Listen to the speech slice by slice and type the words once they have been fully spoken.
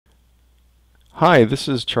Hi, this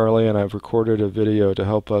is Charlie, and I've recorded a video to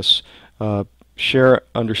help us share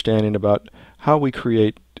understanding about how we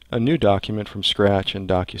create a new document from scratch in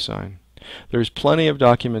Docusign. There's plenty of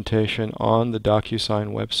documentation on the Docusign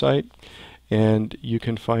website, and you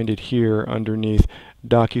can find it here underneath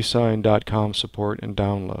Docusign.com support and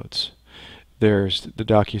downloads. There's the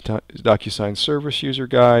Docusign Service User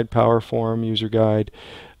Guide, PowerForm User Guide,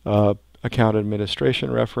 Account Administration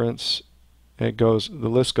Reference. The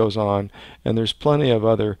list goes on, and there's plenty of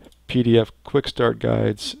other PDF quick start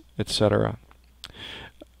guides, etc.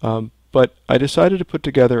 But I decided to put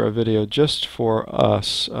together a video just for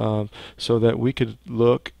us so that we could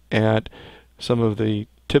look at some of the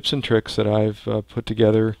tips and tricks that I've put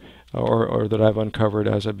together or that I've uncovered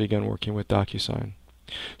as I began working with Docusign.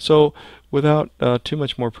 So without too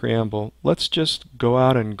much more preamble, let's just go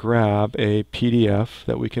out and grab a PDF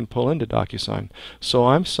that we can pull into Docusign. So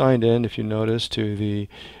I'm signed in, if you notice, to the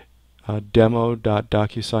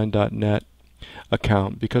demo.docusign.net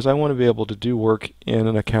account because I want to be able to do work in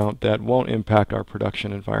an account that won't impact our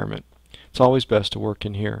production environment. It's always best to work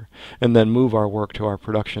in here and then move our work to our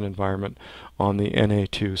production environment on the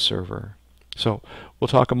NA2 server. So we'll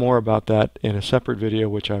talk more about that in a separate video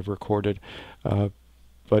which I've recorded.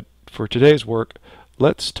 But for today's work,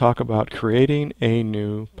 let's talk about creating a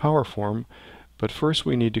new PowerForm. But first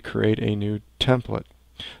we need to create a new template.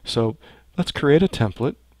 So let's create a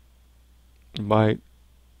template by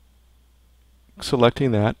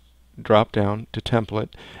selecting that, drop down to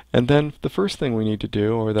template, and then the first thing we need to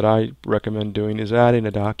do, or that I recommend doing, is adding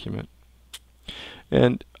a document.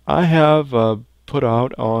 And I have put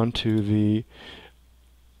out onto the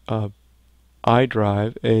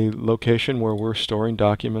iDrive a location where we're storing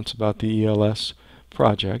documents about the ELS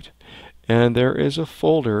project, and there is a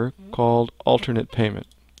folder called alternate payment.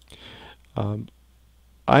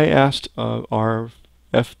 I asked our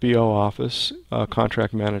FBO office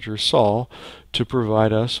contract manager Saul to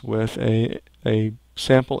provide us with a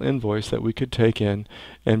sample invoice that we could take in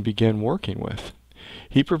and begin working with.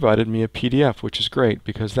 He provided me a PDF, which is great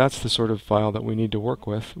because that's the sort of file that we need to work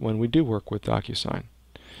with when we do work with Docusign.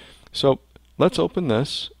 So let's open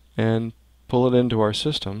this and pull it into our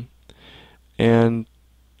system, and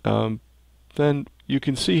then you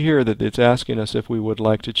can see here that it's asking us if we would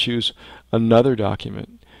like to choose another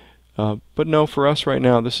document. But no, for us right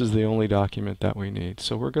now this is the only document that we need,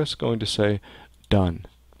 so we're just going to say done.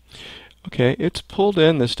 Okay, it's pulled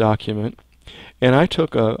in this document, and I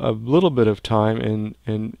took a little bit of time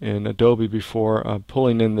in Adobe before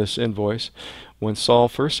pulling in this invoice. When Saul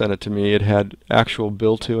first sent it to me, it had actual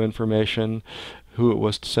bill to information, who it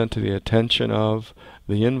was sent to the attention of,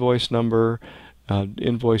 the invoice number,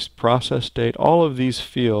 invoice process date. All of these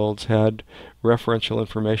fields had referential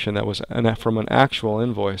information that was from an actual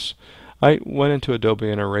invoice. I went into Adobe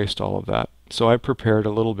and erased all of that. So I prepared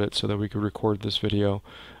a little bit so that we could record this video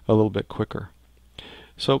a little bit quicker.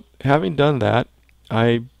 So having done that,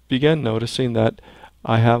 I began noticing that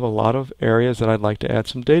I have a lot of areas that I'd like to add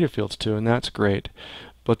some data fields to, and that's great.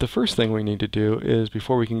 But the first thing we need to do is,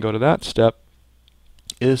 before we can go to that step,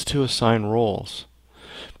 is to assign roles.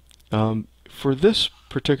 For this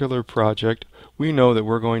particular project, we know that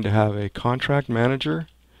we're going to have a contract manager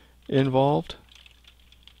involved,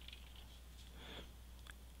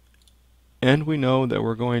 and we know that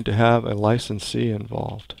we're going to have a licensee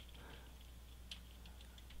involved,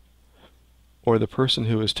 or the person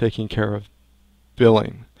who is taking care of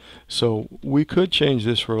billing. So we could change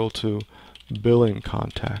this role to billing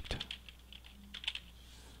contact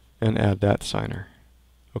and add that signer.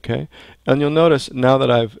 Okay, and you'll notice now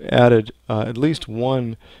that I've added at least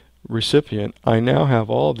one recipient, I now have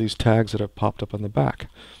all of these tags that have popped up on the back.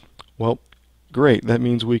 Well, great, that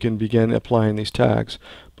means we can begin applying these tags.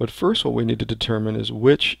 But first what we need to determine is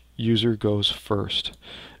which user goes first.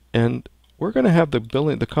 And we're going to have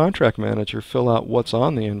the contract manager fill out what's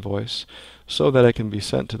on the invoice so that it can be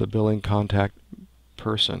sent to the billing contact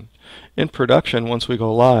person. In production, once we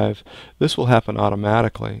go live, this will happen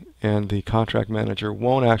automatically, and the contract manager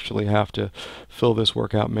won't actually have to fill this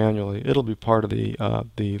work out manually. It'll be part of the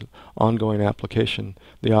ongoing application,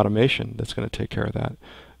 the automation that's going to take care of that.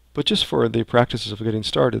 But just for the practices of getting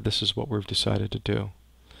started, this is what we've decided to do.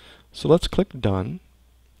 So let's click Done.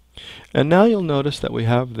 And now you'll notice that we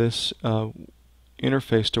have this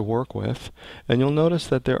interface to work with, and you'll notice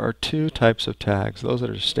that there are two types of tags, those that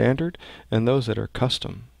are standard and those that are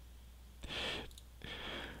custom.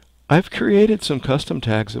 I've created some custom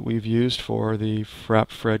tags that we've used for the Frapp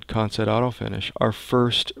Fred Concept Auto Finish, our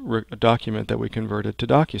first document that we converted to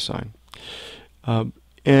Docusign.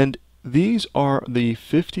 And these are the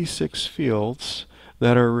 56 fields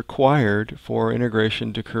that are required for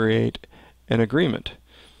integration to create an agreement.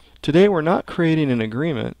 Today we're not creating an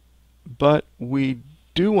agreement, but we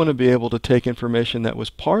do want to be able to take information that was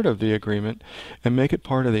part of the agreement and make it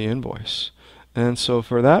part of the invoice. And so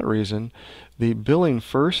for that reason, the billing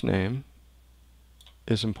first name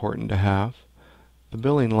is important to have. The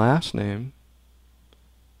billing last name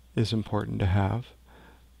is important to have.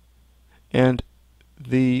 And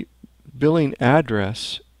the billing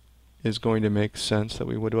address is going to make sense that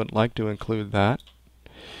we would like to include that.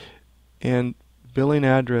 And billing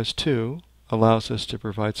address 2 allows us to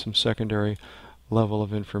provide some secondary level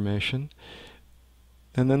of information.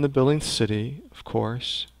 And then the billing city, of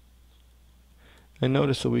course. And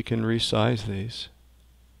notice that we can resize these.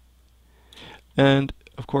 And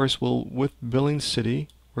of course, with billing city,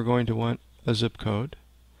 we're going to want a zip code.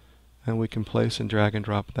 And we can place and drag and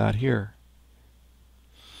drop that here.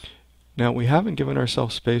 Now we haven't given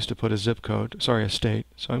ourselves space to put a zip code, sorry, a state.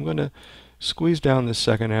 So I'm going to squeeze down this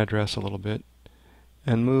second address a little bit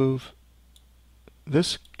and move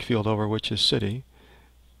this field over, which is city,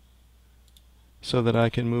 so that I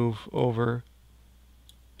can move over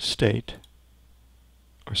state,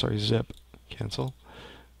 or sorry, zip, cancel.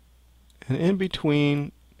 And in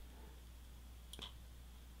between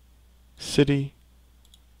city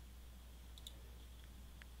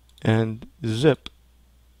and zip,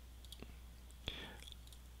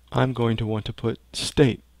 I'm going to want to put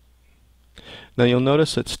state. Now you'll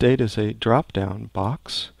notice that state is a drop-down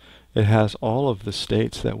box. It has all of the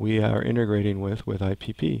states that we are integrating with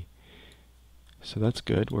IPP. So that's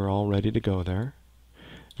good. We're all ready to go there.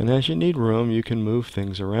 And as you need room, you can move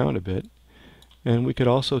things around a bit. And we could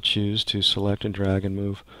also choose to select and drag and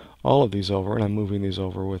move all of these over. And I'm moving these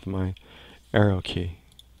over with my arrow key.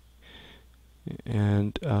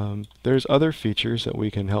 And there's other features that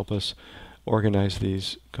we can help us organize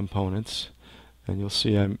these components, and you'll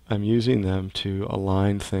see I'm using them to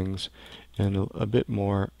align things in a bit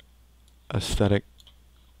more aesthetic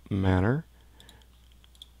manner.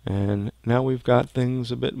 And now we've got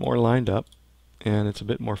things a bit more lined up, and it's a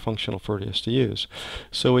bit more functional for us to use.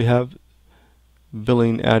 So we have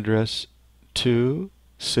billing address 2,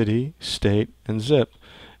 city, state, and zip.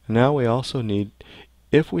 And now we also need,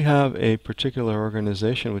 if we have a particular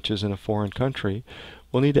organization which is in a foreign country,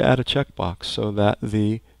 we'll need to add a checkbox so that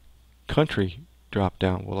the country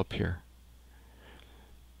drop-down will appear.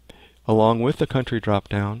 Along with the country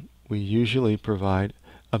drop-down, we usually provide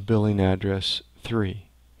a billing address 3.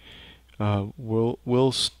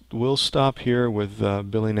 We'll stop here with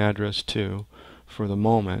billing address 2 for the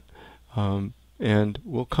moment, and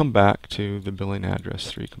we'll come back to the billing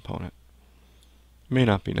address 3 component. May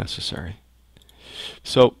not be necessary.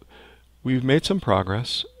 So we've made some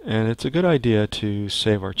progress, and it's a good idea to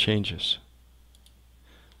save our changes.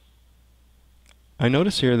 I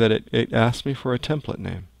notice here that it asked me for a template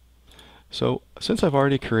name. So since I've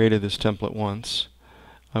already created this template once,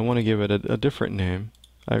 I want to give it a different name.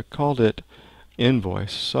 I called it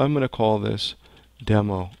invoice, so I'm going to call this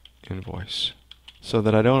demo invoice so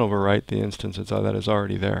that I don't overwrite the instance that is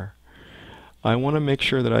already there. I want to make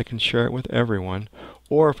sure that I can share it with everyone,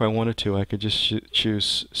 or if I wanted to, I could just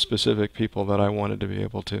choose specific people that I wanted to be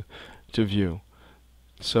able to view.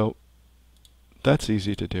 So that's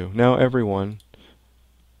easy to do. Now everyone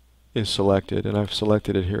is selected, and I've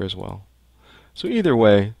selected it here as well. So either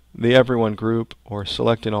way, the everyone group or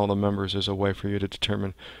selecting all the members is a way for you to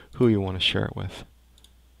determine who you want to share it with.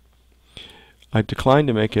 I declined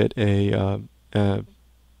to make it a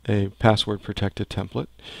password protected template,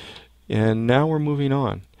 and now we're moving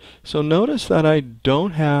on. So notice that I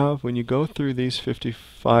don't have, when you go through these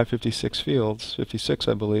 55, 56 fields, 56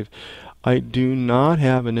 I believe, I do not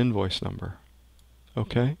have an invoice number.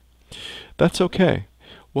 Okay? That's okay.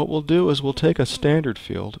 What we'll do is we'll take a standard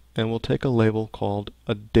field and we'll take a label called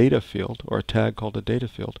a data field, or a tag called a data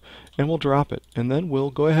field, and we'll drop it. And then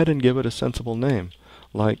we'll go ahead and give it a sensible name,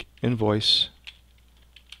 like invoice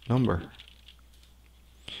number.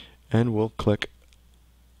 And we'll click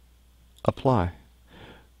apply.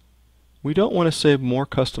 We don't want to save more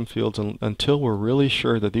custom fields until we're really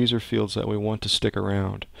sure that these are fields that we want to stick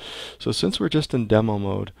around. So since we're just in demo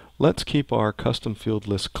mode, let's keep our custom field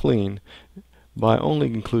list clean by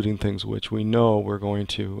only including things which we know we're going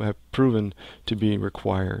to have proven to be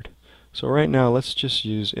required. So right now let's just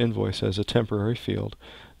use invoice as a temporary field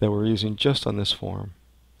that we're using just on this form.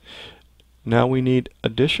 Now we need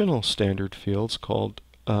additional standard fields called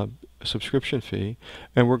subscription fee,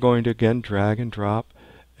 and we're going to again drag and drop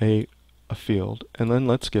a field, and then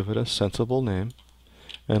let's give it a sensible name,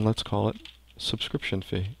 and let's call it subscription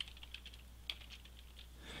fee.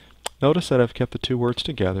 Notice that I've kept the two words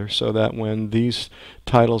together so that when these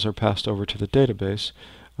titles are passed over to the database,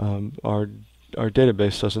 Our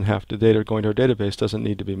database doesn't have to, data going to our database doesn't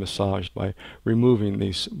need to be massaged by removing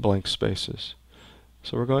these blank spaces.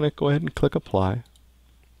 So we're going to go ahead and click apply.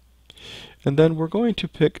 And then we're going to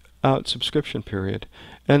pick out subscription period.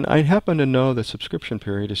 And I happen to know that subscription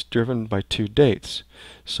period is driven by two dates.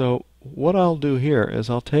 So what I'll do here is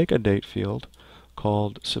I'll take a date field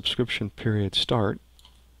called subscription period start.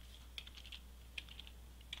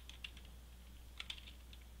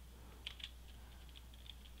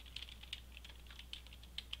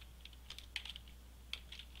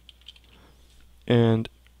 And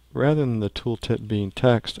rather than the tooltip being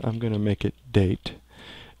text, I'm going to make it date.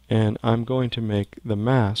 And I'm going to make the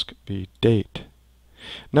mask be date.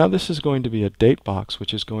 Now this is going to be a date box,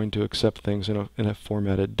 which is going to accept things in a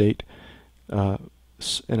formatted date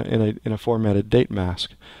in a formatted date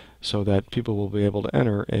mask, so that people will be able to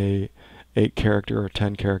enter a 8-character or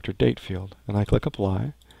 10-character date field. And I click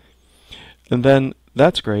apply. And then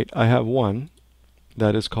that's great. I have one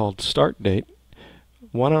that is called start date.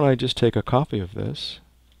 Why don't I just take a copy of this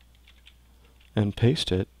and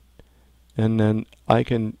paste it, and then I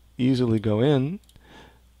can easily go in,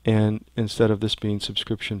 and instead of this being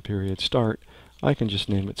subscription period start, I can just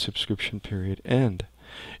name it subscription period end.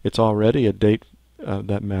 It's already a date,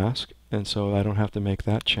 that mask, and so I don't have to make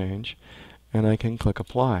that change, and I can click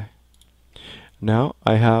apply. Now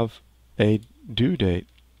I have a due date.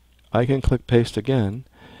 I can click paste again,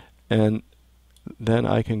 and then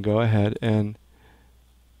I can go ahead and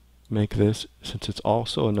make this, since it's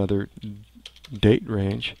also another date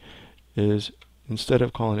range, is instead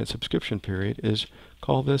of calling it subscription period, is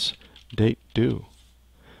call this date due.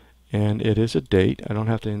 And it is a date. I don't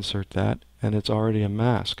have to insert that, and it's already a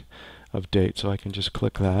mask of date, so I can just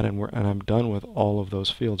click that, and I'm done with all of those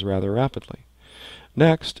fields rather rapidly.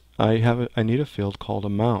 Next, I need a field called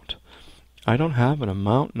amount. I don't have an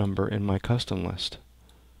amount number in my custom list.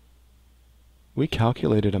 We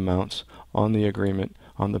calculated amounts on the agreement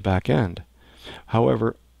on the back end.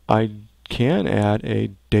 However, I can add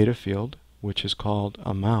a data field, which is called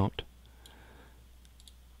amount,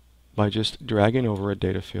 by just dragging over a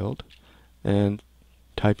data field and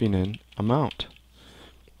typing in amount.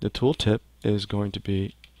 The tooltip is going to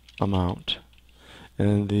be amount,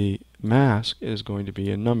 and the mask is going to be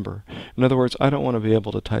a number. In other words, I don't want to be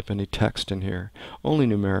able to type any text in here, only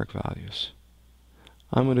numeric values.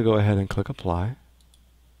 I'm going to go ahead and click apply.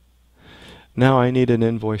 Now I need an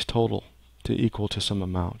invoice total to equal to some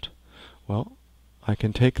amount. Well, I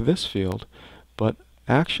can take this field, but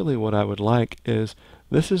actually what I would like is,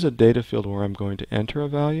 this is a data field where I'm going to enter a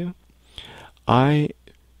value. I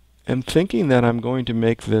am thinking that I'm going to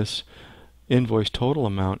make this invoice total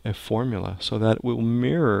amount a formula, so that it will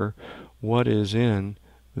mirror what is in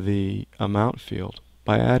the amount field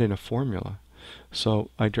by adding a formula.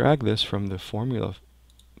 So I drag this from the formula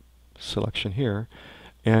selection here,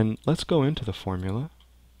 and let's go into the formula,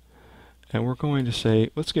 and we're going to say,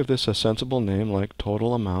 let's give this a sensible name like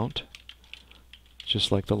total amount,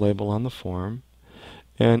 just like the label on the form.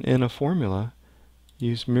 And in a formula,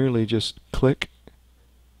 you merely just click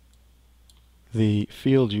the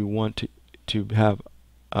field you want to have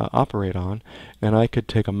operate on, and I could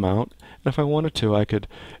take amount, and if I wanted to, I could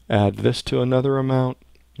add this to another amount,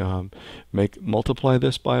 multiply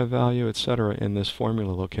this by a value, etc. in this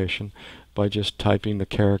formula location by just typing the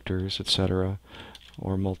characters, etc.,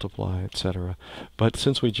 or multiply, etc. But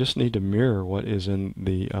since we just need to mirror what is in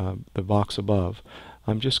the box above,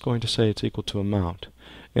 I'm just going to say it's equal to amount,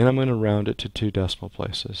 and I'm going to round it to 2 decimal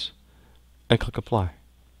places, and click apply.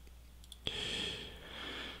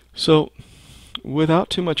 So without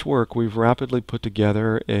too much work, we've rapidly put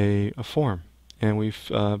together a form, and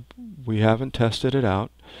we haven't tested it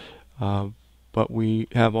out, but we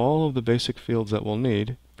have all of the basic fields that we'll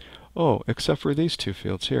need. Oh, except for these 2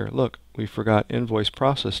 fields here. Look, we forgot invoice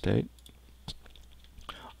process date.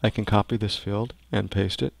 I can copy this field and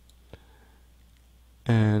paste it,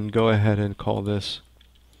 and go ahead and call this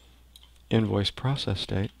invoice process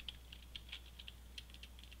date.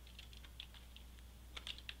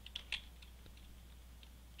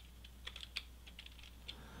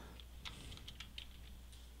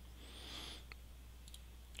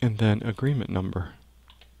 And then agreement number.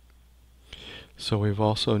 So we've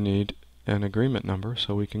also need an agreement number,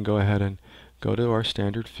 so we can go ahead and go to our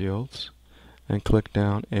standard fields and click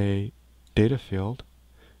down a data field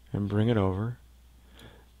and bring it over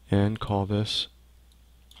and call this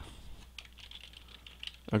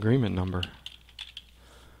agreement number.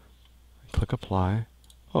 Click apply.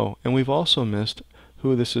 Oh, and we've also missed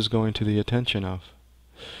who this is going to the attention of.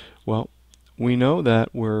 Well, we know that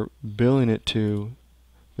we're billing it to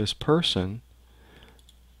this person,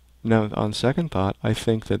 Now, on second thought, I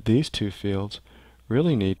think that these two fields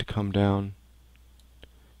really need to come down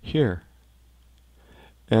here,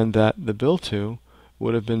 and that the bill to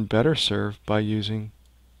would have been better served by using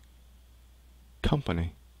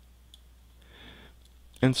company.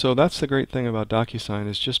 And so that's the great thing about Docusign,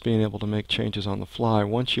 is just being able to make changes on the fly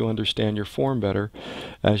once you understand your form better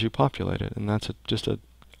as you populate it. And that's just a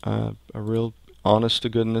real honest to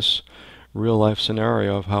goodness real life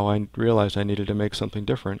scenario of how I realized I needed to make something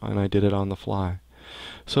different, and I did it on the fly.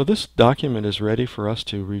 So this document is ready for us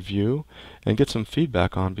to review and get some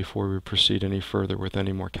feedback on before we proceed any further with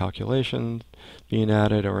any more calculations being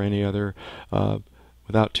added or any other,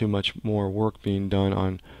 without too much more work being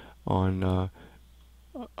done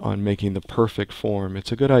on making the perfect form.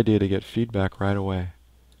 It's a good idea to get feedback right away.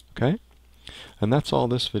 Okay? And that's all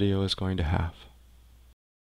this video is going to have.